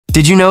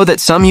Did you know that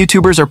some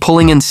YouTubers are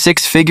pulling in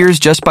 6 figures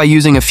just by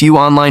using a few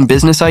online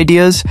business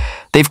ideas?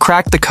 They've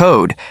cracked the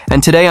code,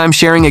 and today I'm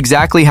sharing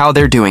exactly how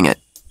they're doing it.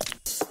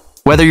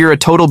 Whether you're a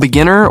total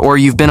beginner or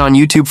you've been on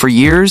YouTube for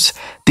years,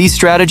 these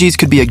strategies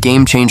could be a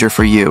game changer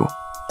for you.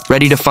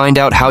 Ready to find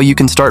out how you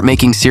can start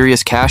making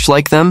serious cash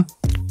like them?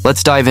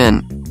 Let's dive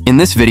in. In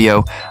this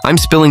video, I'm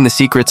spilling the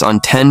secrets on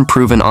 10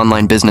 proven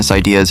online business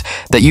ideas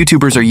that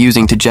YouTubers are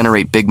using to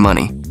generate big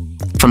money.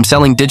 From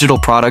selling digital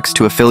products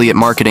to affiliate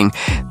marketing,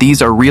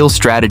 these are real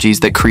strategies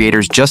that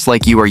creators just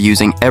like you are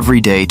using every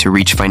day to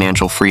reach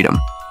financial freedom.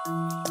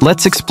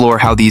 Let's explore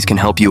how these can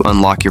help you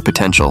unlock your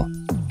potential.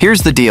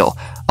 Here's the deal.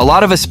 A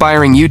lot of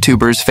aspiring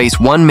YouTubers face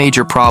one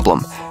major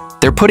problem.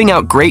 They're putting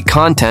out great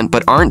content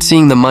but aren't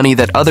seeing the money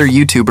that other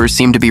YouTubers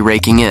seem to be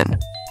raking in.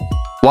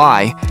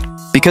 Why?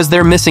 Because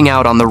they're missing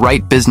out on the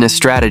right business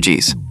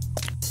strategies.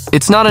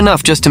 It's not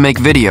enough just to make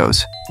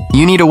videos.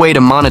 You need a way to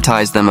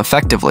monetize them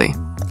effectively.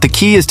 The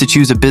key is to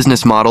choose a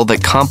business model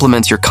that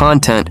complements your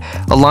content,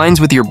 aligns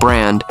with your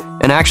brand,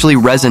 and actually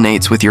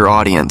resonates with your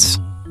audience.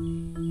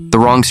 The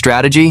wrong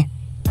strategy?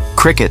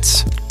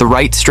 Crickets. The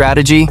right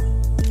strategy?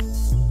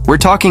 We're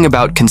talking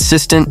about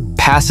consistent,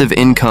 passive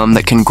income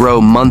that can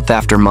grow month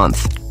after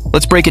month.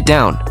 Let's break it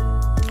down.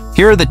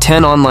 Here are the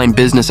 10 online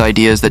business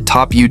ideas that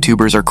top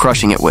YouTubers are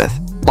crushing it with.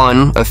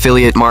 1.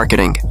 Affiliate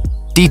marketing.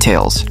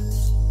 Details.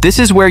 This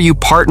is where you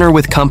partner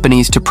with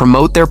companies to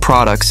promote their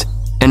products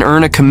and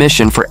earn a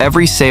commission for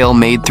every sale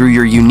made through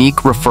your unique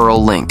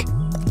referral link.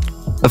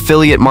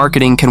 Affiliate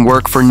marketing can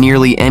work for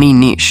nearly any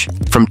niche,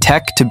 from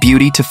tech to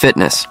beauty to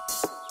fitness.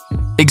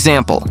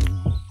 Example: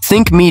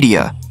 Think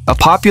Media, a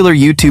popular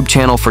YouTube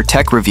channel for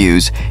tech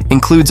reviews,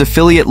 includes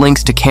affiliate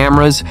links to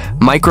cameras,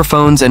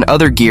 microphones, and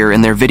other gear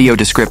in their video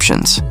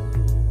descriptions.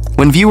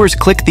 When viewers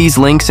click these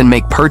links and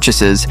make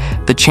purchases,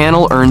 the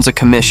channel earns a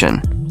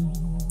commission.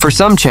 For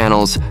some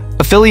channels,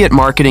 affiliate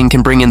marketing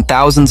can bring in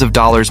thousands of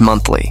dollars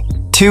monthly.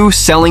 2.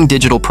 Selling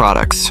digital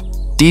products.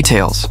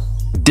 Details.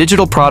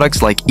 Digital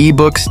products like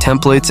ebooks,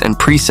 templates, and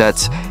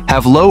presets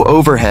have low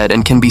overhead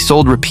and can be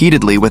sold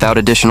repeatedly without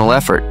additional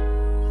effort.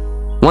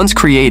 Once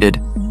created,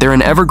 they're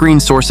an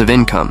evergreen source of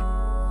income.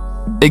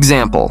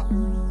 Example: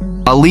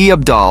 Ali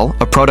Abdal,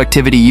 a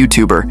productivity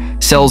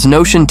YouTuber, sells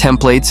Notion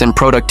templates and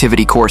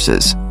productivity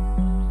courses.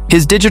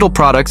 His digital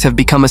products have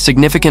become a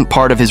significant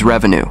part of his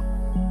revenue.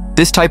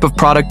 This type of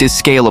product is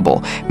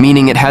scalable,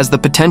 meaning it has the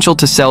potential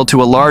to sell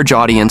to a large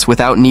audience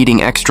without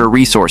needing extra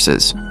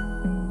resources.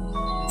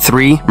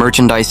 3.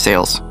 Merchandise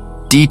sales.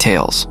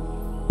 Details.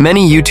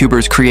 Many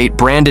YouTubers create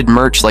branded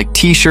merch like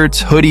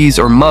t-shirts, hoodies,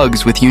 or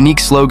mugs with unique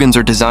slogans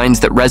or designs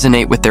that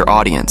resonate with their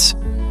audience.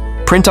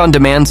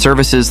 Print-on-demand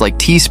services like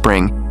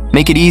Teespring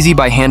make it easy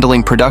by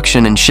handling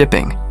production and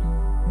shipping.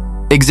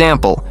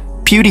 Example: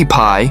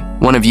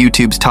 PewDiePie, one of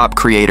YouTube's top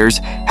creators,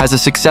 has a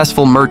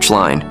successful merch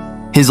line.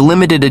 His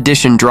limited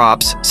edition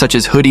drops, such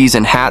as hoodies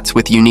and hats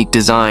with unique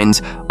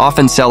designs,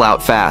 often sell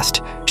out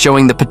fast,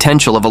 showing the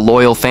potential of a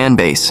loyal fan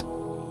base.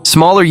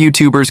 Smaller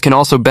YouTubers can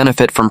also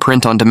benefit from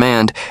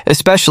print-on-demand,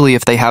 especially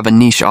if they have a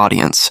niche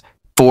audience.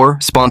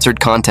 4. Sponsored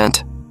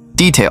content.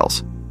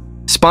 Details.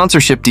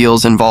 Sponsorship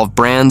deals involve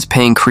brands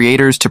paying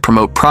creators to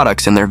promote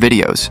products in their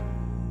videos.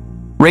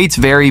 Rates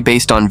vary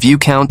based on view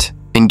count,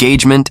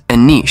 engagement,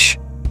 and niche,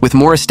 with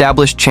more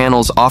established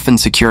channels often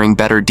securing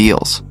better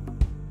deals.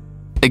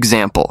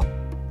 Example: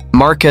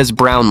 Marquez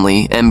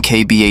Brownlee,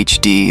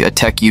 MKBHD, a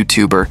tech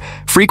YouTuber,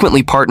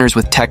 frequently partners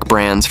with tech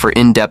brands for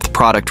in-depth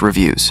product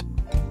reviews.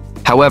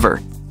 However,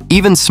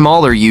 even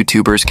smaller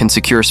YouTubers can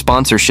secure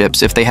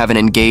sponsorships if they have an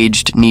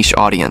engaged niche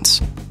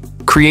audience.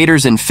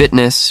 Creators in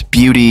fitness,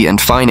 beauty,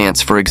 and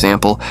finance, for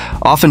example,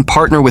 often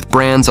partner with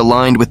brands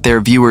aligned with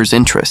their viewers'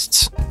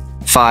 interests.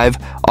 5.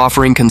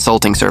 Offering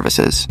consulting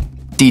services.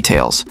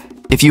 Details.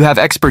 If you have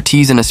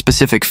expertise in a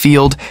specific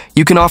field,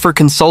 you can offer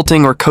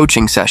consulting or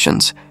coaching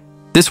sessions.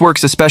 This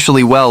works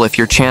especially well if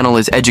your channel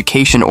is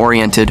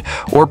education-oriented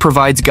or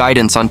provides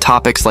guidance on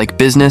topics like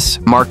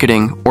business,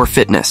 marketing, or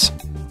fitness.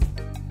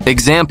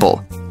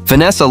 Example: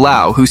 Vanessa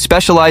Lau, who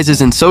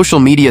specializes in social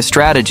media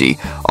strategy,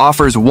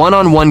 offers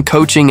one-on-one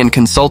coaching and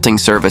consulting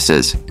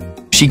services.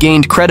 She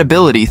gained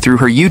credibility through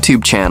her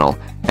YouTube channel,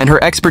 and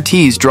her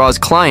expertise draws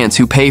clients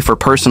who pay for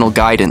personal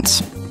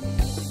guidance.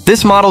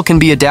 This model can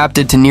be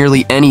adapted to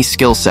nearly any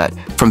skill set,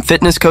 from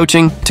fitness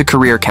coaching to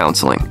career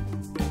counseling.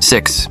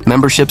 6.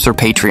 Memberships or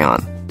Patreon.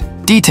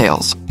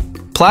 Details.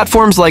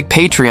 Platforms like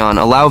Patreon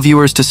allow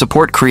viewers to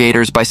support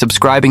creators by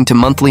subscribing to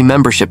monthly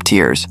membership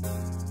tiers.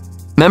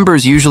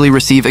 Members usually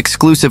receive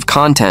exclusive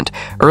content,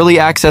 early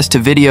access to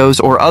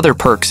videos, or other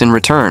perks in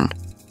return.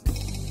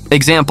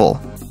 Example: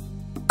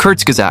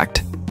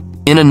 Kurzgesagt.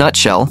 In a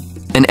nutshell,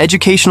 an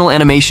educational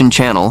animation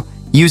channel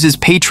uses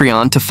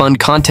Patreon to fund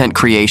content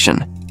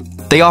creation.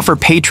 They offer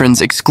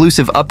patrons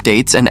exclusive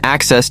updates and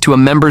access to a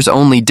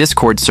members-only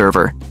Discord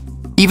server.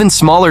 Even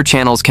smaller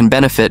channels can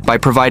benefit by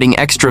providing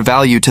extra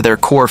value to their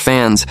core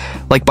fans,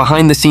 like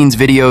behind-the-scenes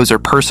videos or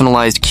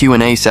personalized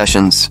Q&A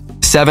sessions.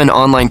 7.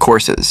 Online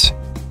courses.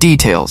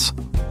 Details.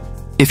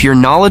 If you're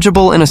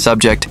knowledgeable in a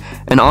subject,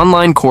 an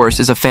online course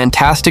is a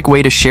fantastic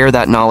way to share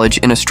that knowledge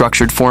in a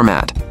structured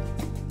format.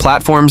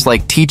 Platforms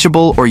like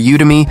Teachable or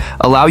Udemy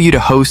allow you to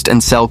host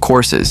and sell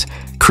courses,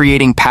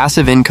 creating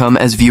passive income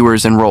as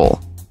viewers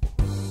enroll.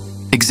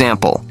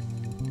 Example: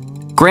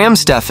 Graham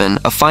Stephan,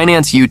 a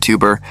finance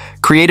YouTuber,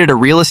 created a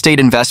real estate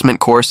investment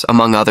course,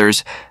 among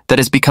others, that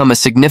has become a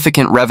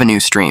significant revenue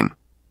stream.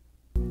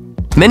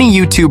 Many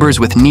YouTubers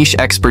with niche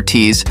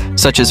expertise,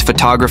 such as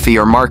photography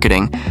or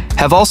marketing,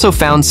 have also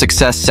found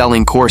success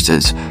selling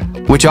courses,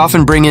 which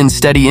often bring in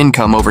steady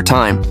income over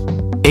time.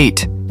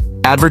 8.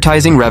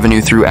 Advertising revenue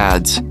through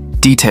ads.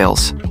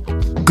 Details.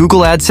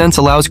 Google AdSense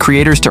allows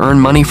creators to earn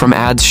money from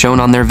ads shown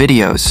on their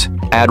videos.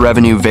 Ad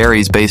revenue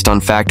varies based on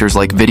factors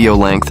like video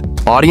length,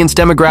 audience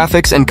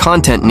demographics, and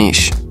content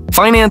niche.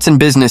 Finance and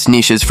business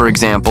niches, for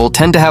example,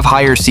 tend to have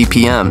higher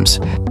CPMs.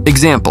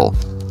 Example: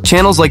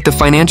 channels like the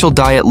Financial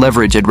Diet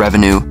leverage ad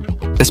revenue,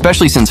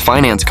 especially since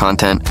finance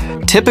content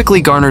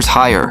typically garners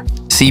higher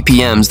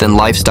CPMs than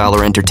lifestyle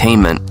or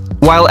entertainment.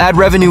 While ad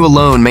revenue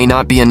alone may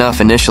not be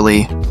enough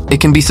initially, it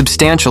can be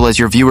substantial as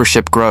your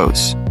viewership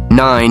grows.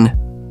 9.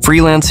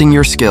 Freelancing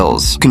your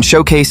skills. You can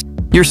showcase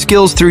your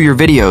skills through your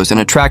videos and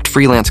attract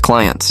freelance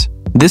clients.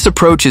 This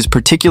approach is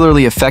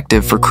particularly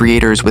effective for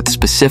creators with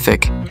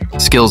specific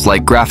skills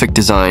like graphic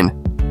design,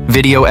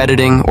 video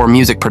editing, or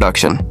music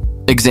production.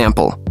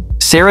 Example: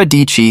 Sarah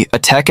Dici, a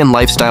tech and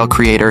lifestyle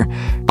creator,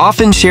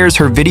 often shares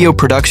her video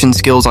production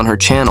skills on her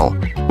channel,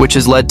 which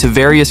has led to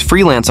various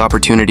freelance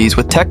opportunities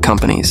with tech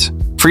companies.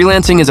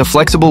 Freelancing is a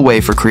flexible way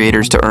for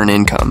creators to earn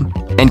income,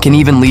 and can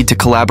even lead to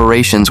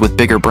collaborations with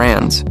bigger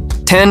brands.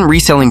 10.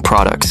 Reselling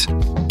products.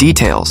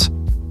 Details.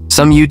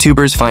 Some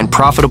YouTubers find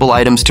profitable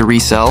items to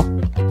resell,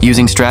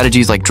 using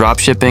strategies like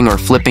dropshipping or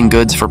flipping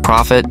goods for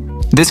profit.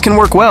 This can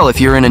work well if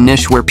you're in a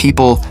niche where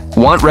people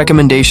want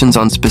recommendations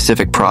on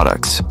specific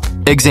products.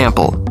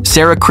 Example: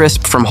 Sarah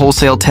Crisp from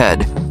Wholesale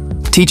Ted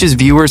teaches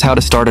viewers how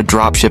to start a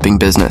dropshipping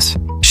business.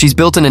 She's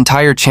built an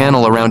entire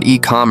channel around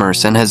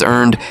e-commerce and has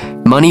earned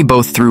money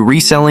both through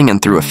reselling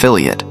and through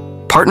affiliate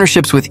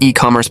partnerships with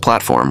e-commerce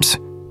platforms.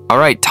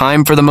 Alright,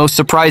 time for the most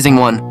surprising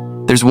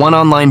one. There's one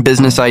online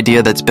business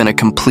idea that's been a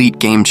complete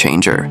game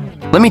changer.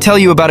 Let me tell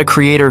you about a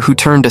creator who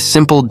turned a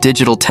simple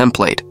digital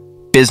template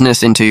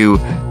business into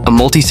a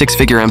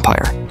multi-six-figure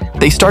empire.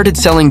 They started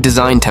selling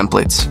design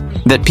templates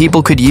that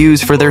people could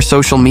use for their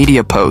social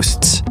media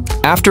posts.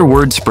 After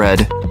word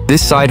spread,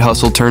 this side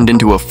hustle turned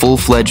into a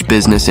full-fledged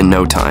business in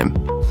no time,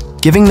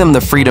 giving them the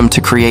freedom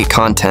to create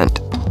content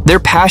they're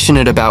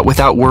passionate about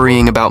without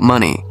worrying about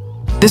money.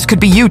 This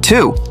could be you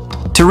too.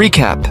 To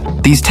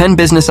recap, these 10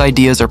 business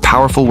ideas are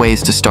powerful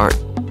ways to start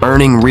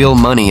earning real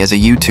money as a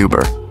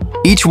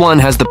YouTuber. Each one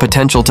has the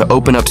potential to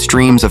open up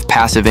streams of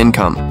passive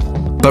income.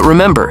 But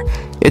remember,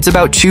 it's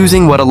about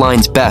choosing what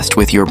aligns best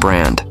with your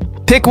brand.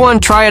 Pick one,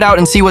 try it out,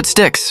 and see what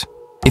sticks.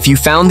 If you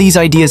found these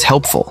ideas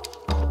helpful,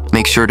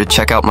 make sure to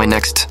check out my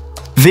next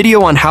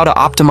video on how to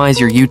optimize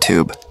your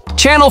YouTube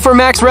channel for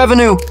max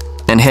revenue.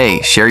 And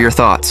hey, share your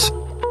thoughts.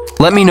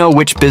 Let me know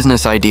which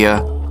business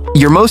idea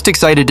you're most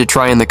excited to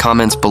try in the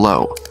comments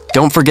below.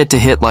 Don't forget to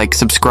hit like,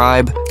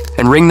 subscribe,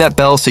 and ring that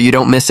bell so you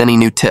don't miss any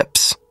new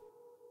tips.